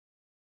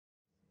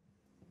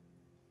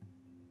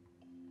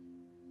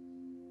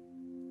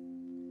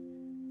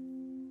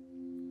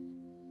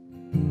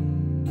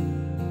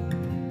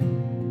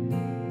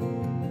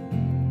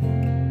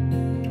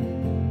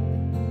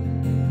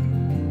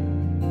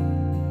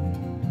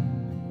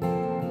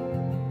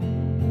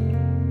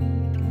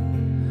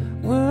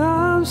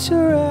I'm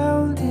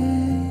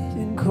surrounded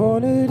and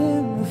cornered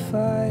in the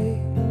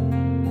fight,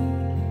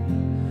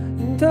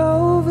 and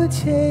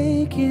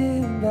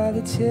overtaken by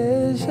the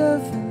tears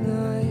of the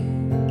night.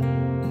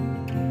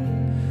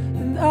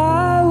 And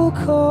I will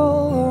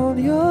call on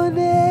your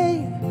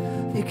name,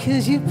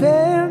 because you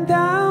bent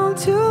down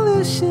to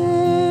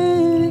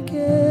listen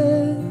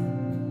again.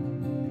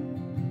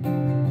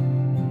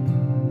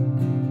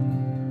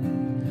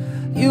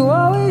 You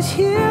always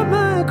hear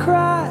my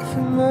cry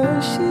for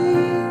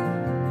mercy.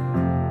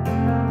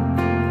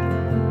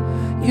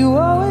 You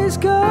always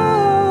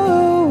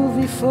go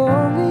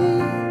before me,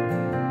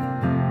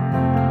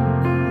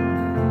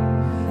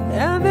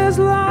 and as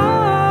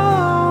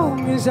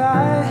long as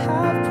I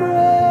have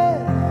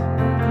breath,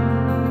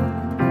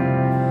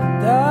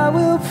 I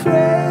will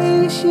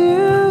praise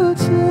you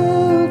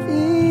till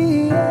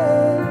the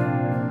end,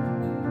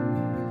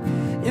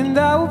 and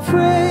I will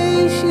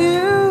praise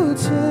you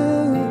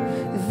till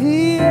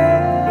the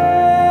end.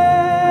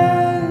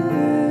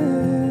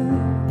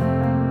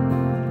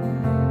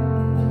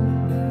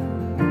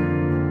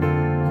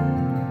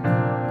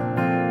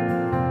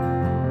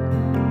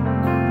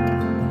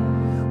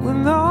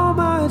 When all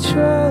my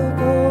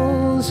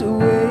troubles are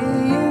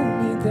weighing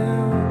me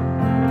down,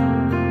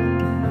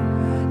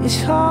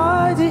 it's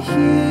hard to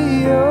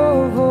hear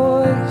your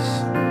voice.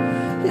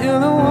 You're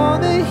the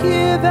one to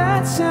hear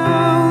that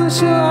sound,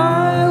 so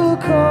I will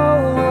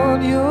call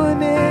on your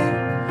name,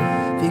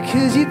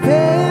 because you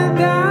bent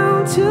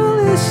down to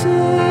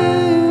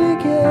listen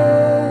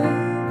again.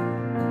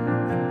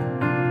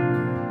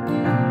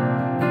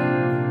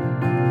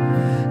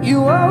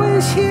 You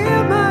always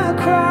hear my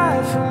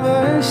cry for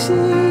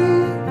mercy.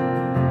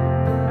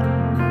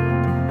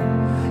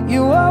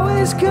 You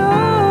always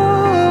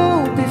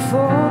go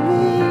before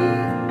me,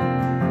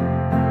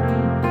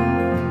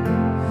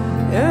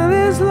 and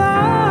as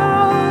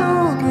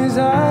long as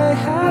I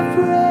have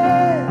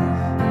breath,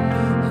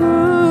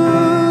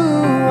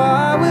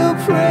 I will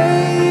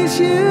praise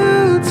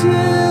you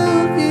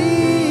till the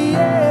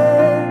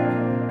end,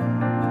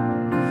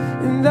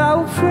 and I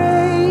will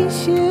praise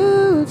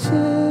you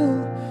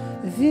till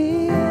the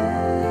end.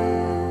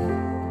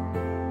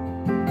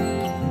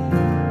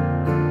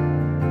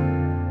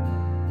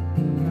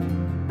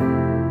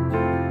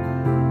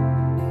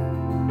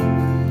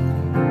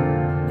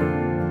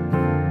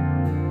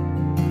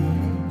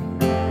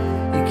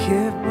 You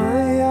kept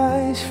my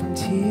eyes from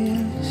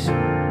tears,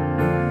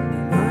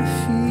 my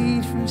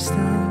feet from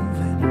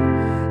stumbling,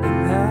 and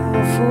now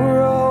for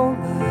all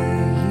my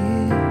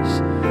years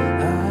I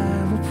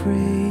will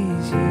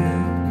praise you.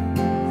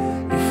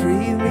 You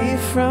freed me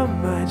from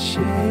my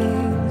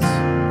chains,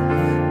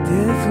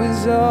 death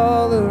was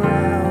all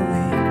around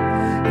me.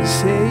 You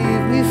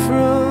saved me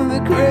from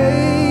the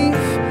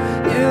grave,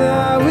 and I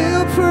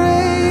will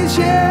praise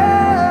you.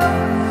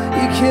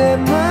 You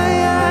kept my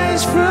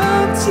eyes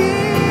from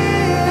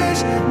tears,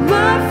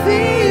 my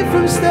feet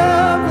from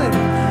stumbling,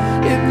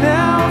 and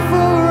now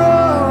for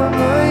all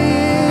my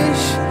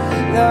years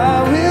I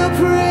will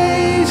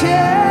praise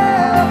you.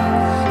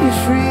 You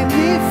freed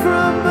me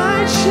from my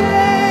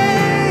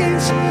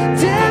chains,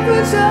 death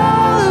was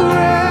all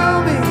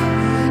around me.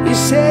 You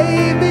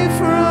saved me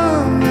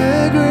from the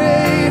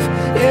grave,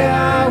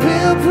 yeah, I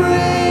will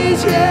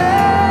praise you.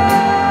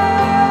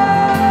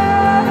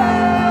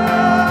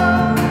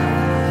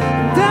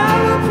 And I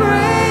will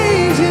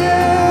praise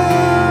you,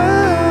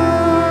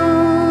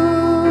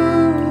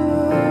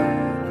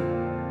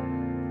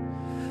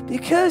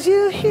 because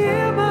you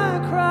hear my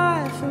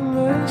cry for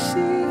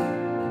mercy,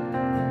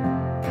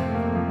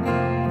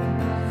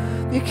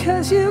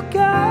 because you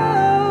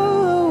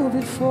go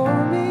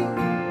before me,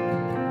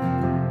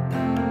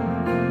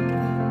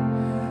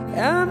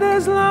 and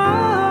as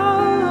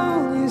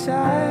long as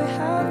I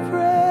have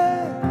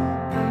breath,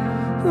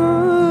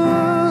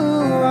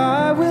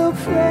 I will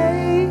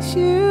praise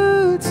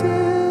you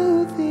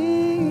till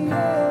the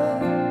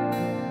end,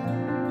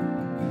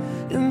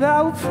 and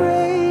I will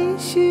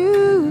praise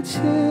you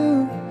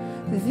till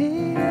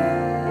the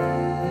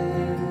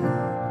end.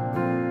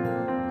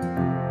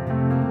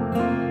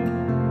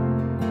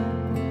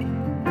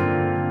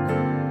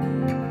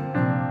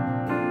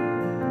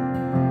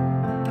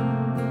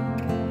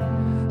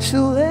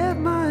 So let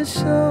my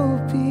soul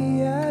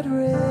be at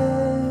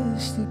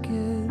rest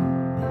again,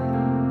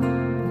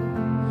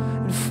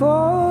 and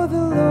for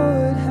the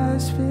Lord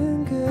has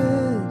been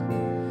good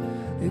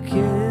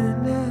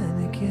again and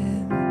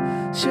again.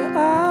 So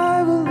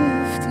I will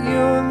lift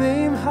your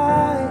name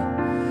high,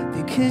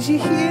 because you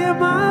hear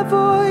my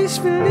voice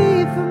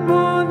beneath the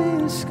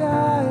morning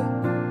sky,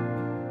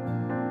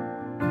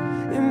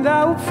 and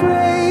I will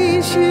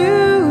praise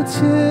you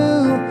till